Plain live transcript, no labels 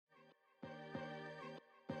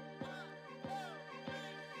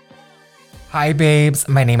Hi babes,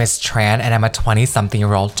 my name is Tran and I'm a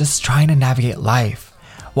 20-something-year-old just trying to navigate life.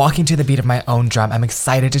 Walking to the beat of my own drum, I'm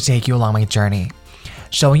excited to take you along my journey.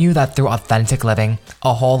 Showing you that through authentic living,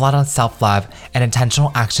 a whole lot of self-love, and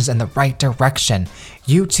intentional actions in the right direction,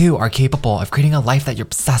 you too are capable of creating a life that you're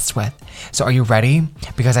obsessed with. So are you ready?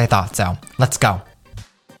 Because I thought so. Let's go.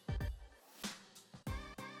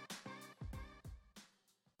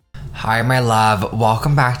 Hi, my love.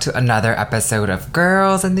 Welcome back to another episode of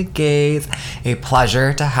Girls and the Gays. A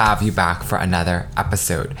pleasure to have you back for another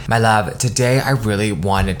episode. My love, today I really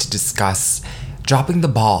wanted to discuss dropping the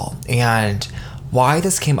ball. And why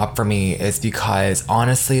this came up for me is because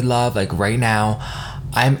honestly, love, like right now,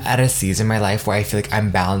 I'm at a season in my life where I feel like I'm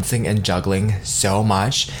balancing and juggling so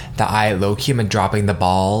much that I low-key am dropping the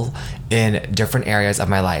ball in different areas of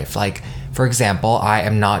my life. Like, for example, I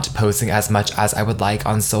am not posting as much as I would like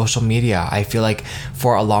on social media. I feel like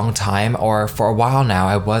for a long time or for a while now,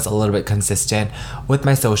 I was a little bit consistent with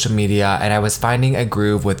my social media and I was finding a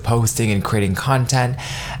groove with posting and creating content.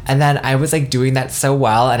 And then I was like doing that so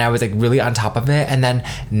well and I was like really on top of it. And then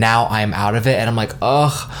now I'm out of it and I'm like,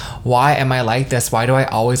 ugh, why am I like this? Why do I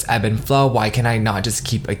always ebb and flow? Why can I not just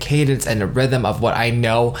keep a cadence and a rhythm of what I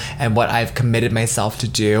know and what I've committed myself to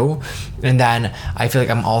do? And then I feel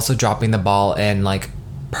like I'm also dropping the ball in like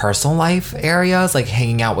personal life areas, like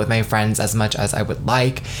hanging out with my friends as much as I would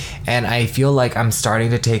like. And I feel like I'm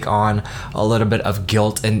starting to take on a little bit of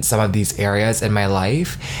guilt in some of these areas in my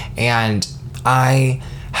life. And I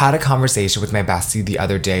had a conversation with my bestie the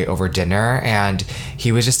other day over dinner, and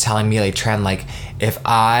he was just telling me like, Tran, like if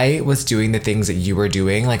I was doing the things that you were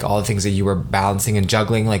doing, like all the things that you were balancing and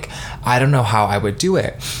juggling, like I don't know how I would do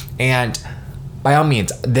it. And by all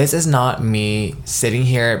means, this is not me sitting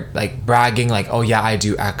here like bragging like, oh yeah, I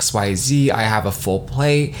do X, Y, Z, I have a full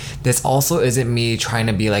plate. This also isn't me trying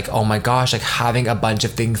to be like, oh my gosh, like having a bunch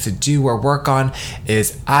of things to do or work on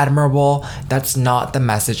is admirable. That's not the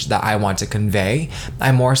message that I want to convey.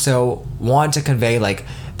 I more so want to convey like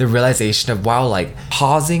the realization of, wow, like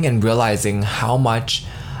pausing and realizing how much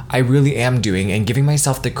I really am doing and giving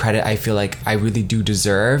myself the credit I feel like I really do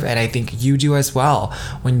deserve, and I think you do as well.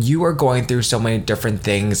 When you are going through so many different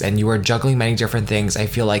things and you are juggling many different things, I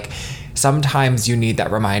feel like sometimes you need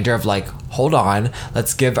that reminder of like, hold on,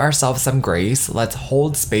 let's give ourselves some grace, let's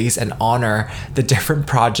hold space and honor the different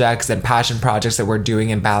projects and passion projects that we're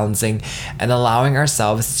doing and balancing, and allowing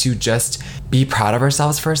ourselves to just be proud of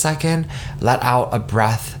ourselves for a second, let out a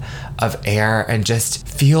breath of air and just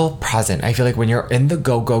feel present. I feel like when you're in the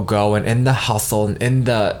go and in the hustle and in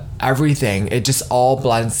the everything, it just all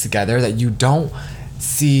blends together that you don't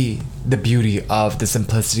see the beauty of the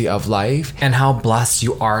simplicity of life and how blessed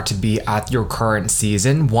you are to be at your current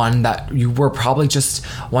season, one that you were probably just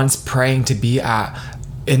once praying to be at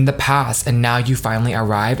in the past, and now you finally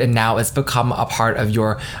arrived, and now it's become a part of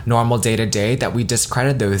your normal day-to-day that we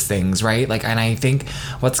discredit those things, right? Like, and I think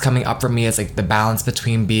what's coming up for me is like the balance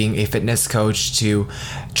between being a fitness coach to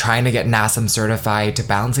trying to get NASM certified to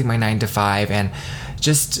balancing my 9 to 5 and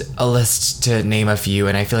just a list to name a few.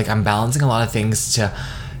 And I feel like I'm balancing a lot of things to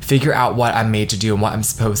figure out what I'm made to do and what I'm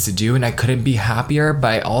supposed to do, and I couldn't be happier.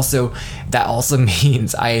 But that also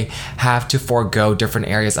means I have to forego different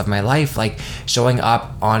areas of my life, like showing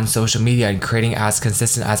up on social media and creating as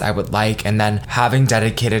consistent as I would like, and then having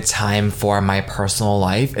dedicated time for my personal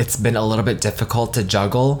life. It's been a little bit difficult to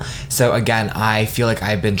juggle. So again, I feel like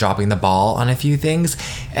I've been dropping the ball on a few things.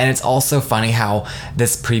 And it's also funny how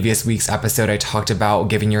this previous week's episode I talked about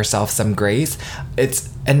giving yourself some grace. It's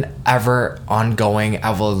an ever ongoing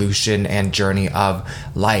evolution and journey of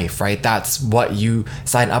life, right? That's what you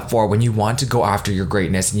sign up for when you want to go after your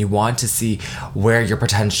greatness and you want to see where your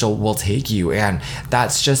potential will take you. And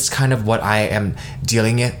that's just kind of what I am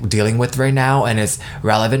dealing with right now, and is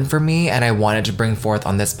relevant for me. And I wanted to bring forth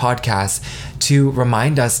on this podcast to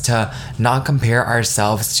remind us to not compare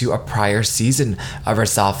ourselves to a prior season of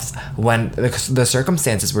ourselves when the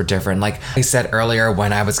circumstances were different. Like I said earlier,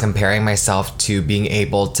 when I was comparing myself to being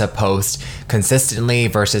able to post consistently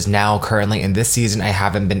versus now currently in this season, I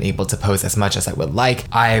haven't been able to post as much as I would like.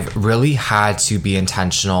 I've really had to be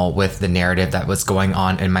intentional with the narrative that was going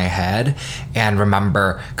on in my head and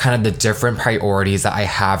remember kind of the different priorities that I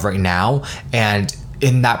have right now, and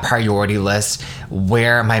in that priority list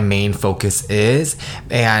where my main focus is.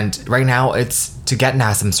 And right now it's to get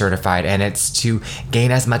NASM certified, and it's to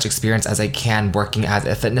gain as much experience as I can working as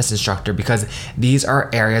a fitness instructor, because these are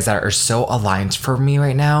areas that are so aligned for me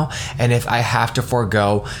right now. And if I have to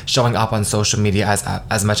forego showing up on social media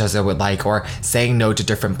as much as I would like, or saying no to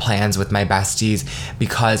different plans with my besties,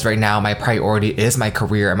 because right now my priority is my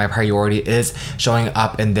career and my priority is showing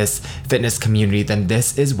up in this fitness community, then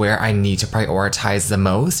this is where I need to prioritize the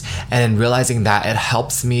most. And realizing that, it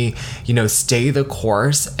helps me, stay the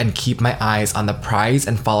course and keep my eyes on the prize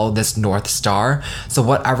and follow this North Star. So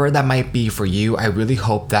whatever that might be for you, I really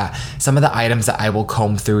hope that some of the items that I will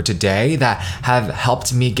comb through today that have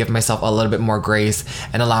helped me give myself a little bit more grace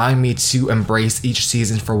and allowing me to embrace each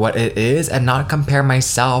season for what it is and not compare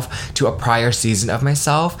myself to a prior season of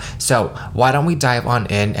myself. So why don't we dive on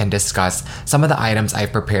in and discuss some of the items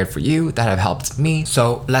I've prepared for you that have helped me.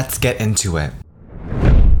 So let's get into it.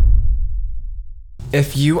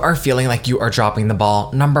 If you are feeling like you are dropping the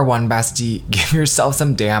ball, number one, bestie, give yourself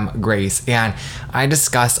some damn grace. And I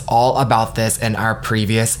discussed all about this in our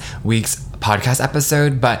previous week's podcast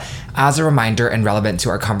episode, but as a reminder and relevant to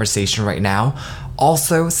our conversation right now,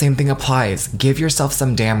 also, same thing applies. Give yourself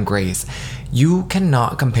some damn grace. You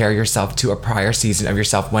cannot compare yourself to a prior season of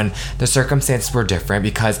yourself when the circumstances were different,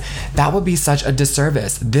 because that would be such a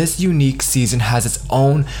disservice. This unique season has its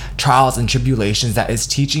own trials and tribulations that is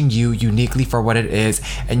teaching you uniquely for what it is,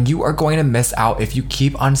 and you are going to miss out if you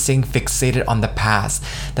keep on staying fixated on the past.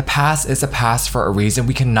 The past is a past for a reason.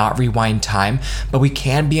 We cannot rewind time, but we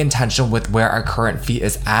can be intentional with where our current feet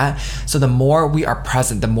is at. So the more we are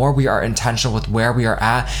present, the more we are intentional with where we are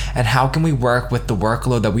at, and how can we work with the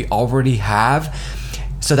workload that we already have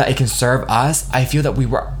so that it can serve us. I feel that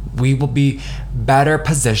we will be better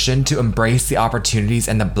positioned to embrace the opportunities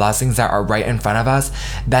and the blessings that are right in front of us,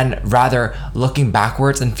 than rather looking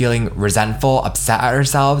backwards and feeling resentful, upset at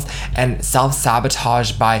ourselves, and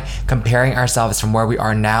self-sabotage by comparing ourselves from where we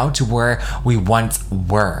are now to where we once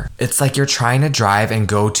were. It's like you're trying to drive and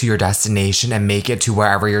go to your destination and make it to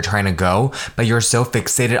wherever you're trying to go, but you're so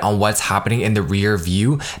fixated on what's happening in the rear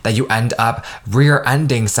view that you end up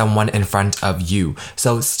rear-ending someone in front of you.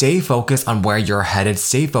 So stay focused on where you're headed,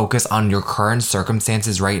 stay focused on your current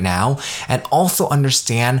circumstances right now, and also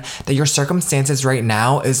understand that your circumstances right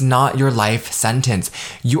now is not your life sentence.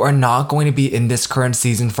 You are not going to be in this current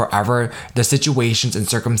season forever. The situations and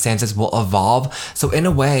circumstances will evolve. So in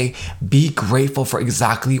a way, be grateful for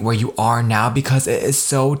exactly where you are now, because it is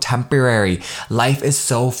so temporary. Life is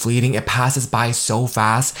so fleeting. It passes by so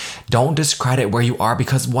fast. Don't discredit where you are,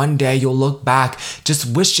 because one day you'll look back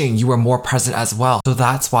just wishing you were more present as well. So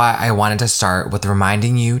that's why I wanted to start with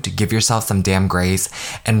reminding you to give yourself some damn grace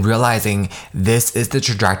and realizing this is the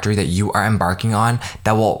trajectory that you are embarking on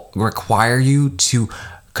that will require you to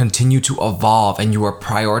continue to evolve, and you are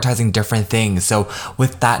prioritizing different things. So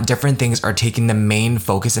with that, different things are taking the main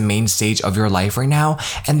focus and main stage of your life right now,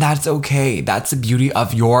 and that's okay. That's the beauty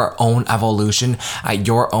of your own evolution at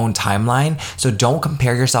your own timeline. So don't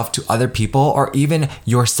compare yourself to other people or even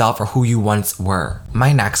yourself or who you once were.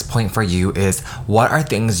 My next point for you is, what are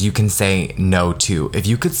things you can say no to? If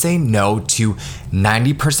you could say no to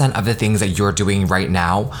 90% of the things that you're doing right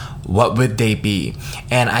now, what would they be?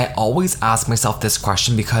 And I always ask myself this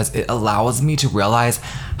question because it allows me to realize,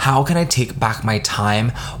 how can I take back my time?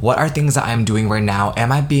 What are things that I'm doing right now?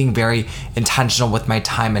 Am I being very intentional with my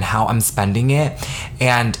time and how I'm spending it?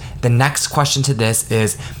 And the next question to this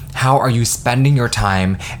is, how are you spending your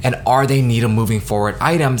time? And are they needle moving forward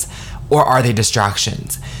items, or are they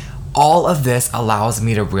distractions? All of this allows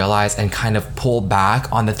me to realize and kind of pull back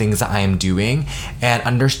on the things that I am doing and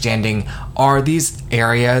understanding, are these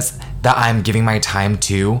areas that I'm giving my time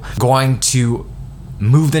to going to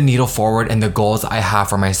move the needle forward in the goals I have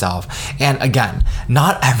for myself? And again,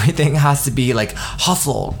 not everything has to be like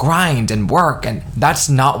hustle, grind, and work. And that's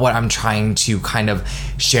not what I'm trying to kind of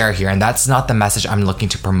share here. And that's not the message I'm looking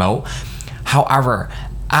to promote. However,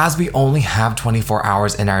 as we only have 24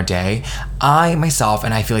 hours in our day, I myself,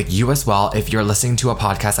 and I feel like you as well, if you're listening to a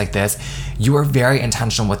podcast like this, you are very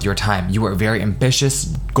intentional with your time. You are very ambitious,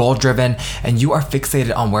 goal-driven, and you are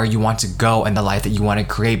fixated on where you want to go and the life that you want to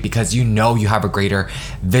create, because you know you have a greater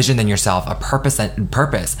vision than yourself, a purpose.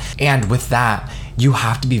 And with that, you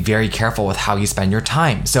have to be very careful with how you spend your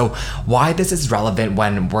time. So why this is relevant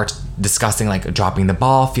when we're discussing like dropping the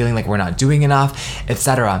ball, feeling like we're not doing enough,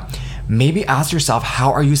 etc. Maybe ask yourself,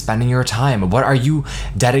 how are you spending your time? What are you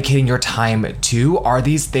dedicating your time to? Are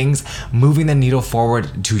these things moving the needle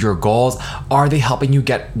forward to your goals? Are they helping you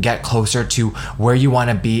get closer to where you want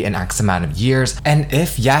to be in X amount of years? And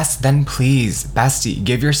if yes, then please, bestie,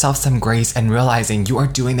 give yourself some grace and realizing you are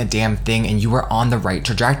doing the damn thing and you are on the right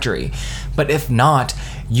trajectory. But if not,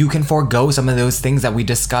 you can forego some of those things that we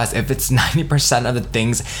discussed. If it's 90% of the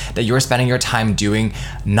things that you're spending your time doing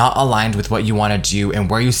not aligned with what you want to do and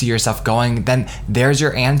where you see yourself going, then there's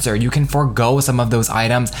your answer. You can forego some of those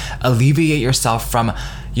items, alleviate yourself from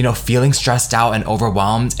feeling stressed out and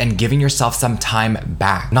overwhelmed, and giving yourself some time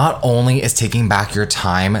back. Not only is taking back your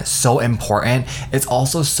time so important, it's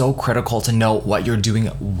also so critical to know what you're doing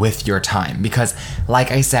with your time, because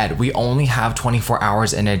like I said, we only have 24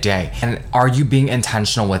 hours in a day. And are you being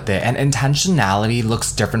intentional with it? And intentionality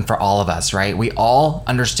looks different for all of us, right? We all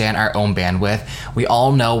understand our own bandwidth. We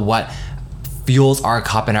all know what fuels our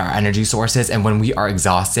cup and our energy sources, and when we are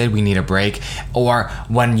exhausted, we need a break. Or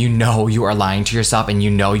when you are lying to yourself and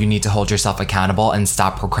you need to hold yourself accountable and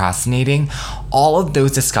stop procrastinating. All of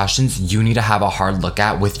those discussions you need to have a hard look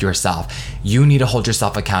at with yourself. You need to hold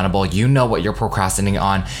yourself accountable. You know what you're procrastinating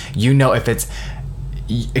on. You know if it's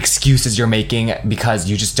excuses you're making because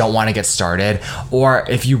you just don't want to get started, or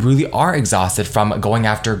if you really are exhausted from going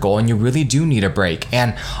after a goal and you really do need a break.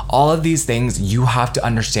 And all of these things you have to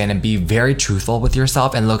understand and be very truthful with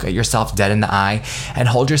yourself and look at yourself dead in the eye and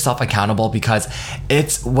hold yourself accountable, because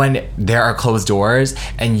it's when there are closed doors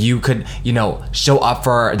and you could show up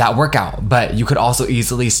for that workout, but you could also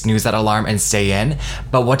easily snooze that alarm and stay in.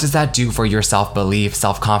 But what does that do for your self-belief,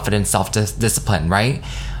 self-confidence, self-discipline, right?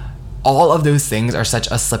 All of those things are such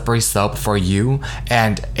a slippery slope for you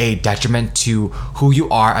and a detriment to who you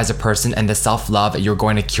are as a person and the self-love that you're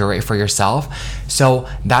going to curate for yourself. So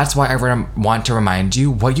that's why I want to remind you,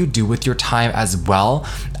 what you do with your time as well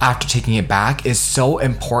after taking it back is so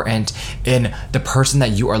important in the person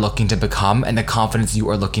that you are looking to become and the confidence you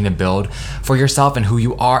are looking to build for yourself and who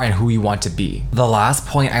you are and who you want to be. The last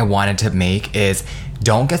point I wanted to make is,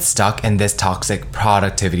 don't get stuck in this toxic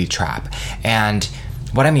productivity trap. And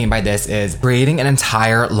what I mean by this is creating an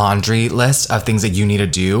entire laundry list of things that you need to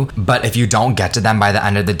do, but if you don't get to them by the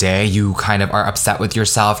end of the day, you kind of are upset with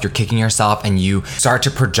yourself, you're kicking yourself, and you start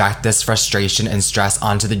to project this frustration and stress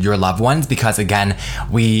onto your loved ones, because again,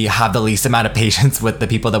 we have the least amount of patience with the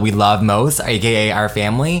people that we love most, aka our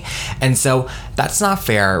family. And so that's not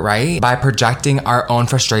fair, right? By projecting our own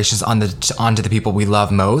frustrations onto the people we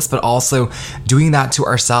love most, but also doing that to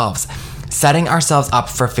ourselves. Setting ourselves up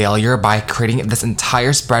for failure by creating this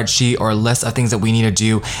entire spreadsheet or list of things that we need to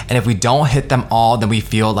do, and if we don't hit them all, then we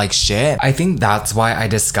feel like shit. I think that's why I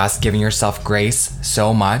discuss giving yourself grace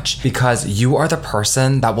so much, because you are the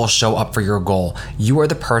person that will show up for your goal. You are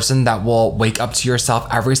the person that will wake up to yourself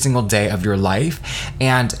every single day of your life.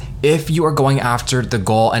 And if you are going after the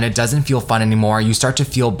goal and it doesn't feel fun anymore, you start to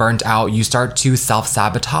feel burnt out, you start to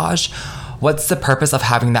self-sabotage. What's the purpose of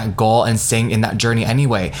having that goal and staying in that journey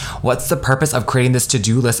anyway? What's the purpose of creating this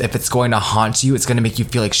to-do list if it's going to haunt you? It's going to make you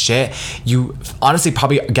feel like shit. You honestly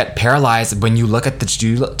probably get paralyzed when you look at the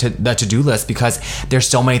to-do list, because there's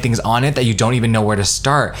so many things on it that you don't even know where to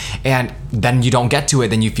start. And then you don't get to it,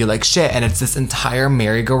 then you feel like shit. And it's this entire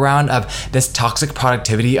merry-go-round of this toxic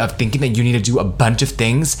productivity of thinking that you need to do a bunch of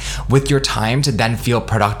things with your time to then feel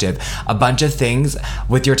productive. A bunch of things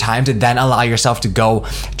with your time to then allow yourself to go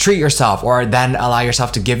treat yourself, or then allow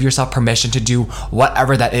yourself to give yourself permission to do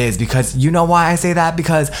whatever that is. Because you know why I say that?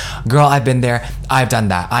 Because girl, I've been there, I've done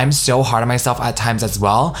that. I'm so hard on myself at times as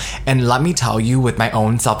well. And let me tell you, with my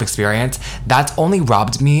own self-experience, that's only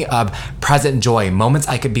robbed me of present joy, moments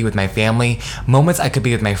I could be with my family, moments I could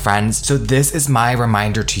be with my friends. So this is my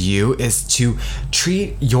reminder to you, is to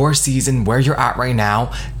treat your season where you're at right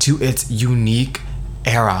now to its unique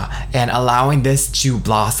era, and allowing this to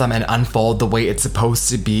blossom and unfold the way it's supposed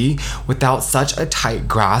to be, without such a tight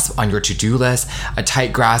grasp on your to-do list, a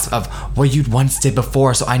tight grasp of what you once did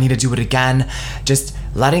before, so I need to do it again. Just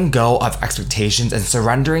letting go of expectations and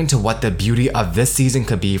surrendering to what the beauty of this season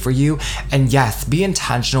could be for you. And yes, be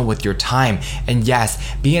intentional with your time. And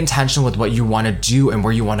yes, be intentional with what you want to do and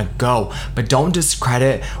where you want to go. But don't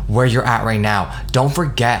discredit where you're at right now. Don't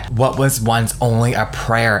forget what was once only a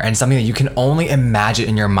prayer and something that you can only imagine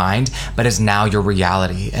in your mind, but is now your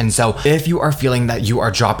reality. And so if you are feeling that you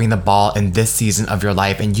are dropping the ball in this season of your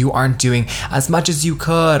life and you aren't doing as much as you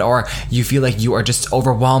could, or you feel like you are just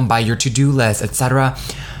overwhelmed by your to-do list, etc.,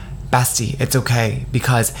 bestie, it's okay,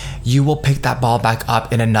 because you will pick that ball back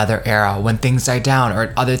up in another era when things die down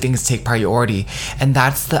or other things take priority. And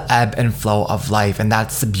that's the ebb and flow of life, and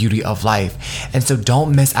that's the beauty of life. And so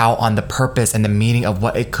don't miss out on the purpose and the meaning of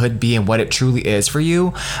what it could be and what it truly is for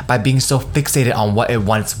you by being so fixated on what it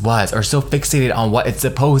once was, or so fixated on what it's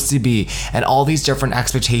supposed to be and all these different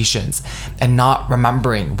expectations, and not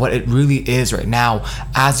remembering what it really is right now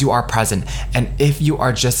as you are present. And if you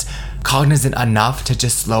are just cognizant enough to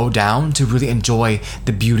just slow down to really enjoy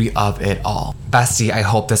the beauty of it all. Bestie, I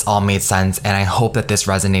hope this all made sense and I hope that this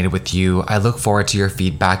resonated with you. I look forward to your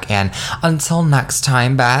feedback, and until next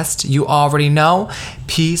time, best, you already know,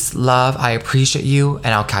 peace, love, I appreciate you, and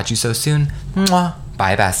I'll catch you so soon. Mwah.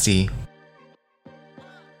 Bye, bestie.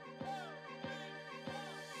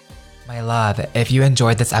 My love, if you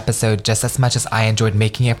enjoyed this episode just as much as I enjoyed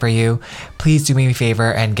making it for you, please do me a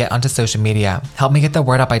favor and get onto social media. Help me get the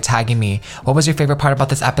word out by tagging me. What was your favorite part about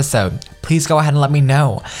this episode? Please go ahead and let me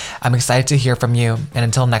know. I'm excited to hear from you. And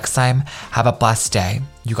until next time, have a blessed day.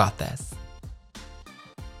 You got this.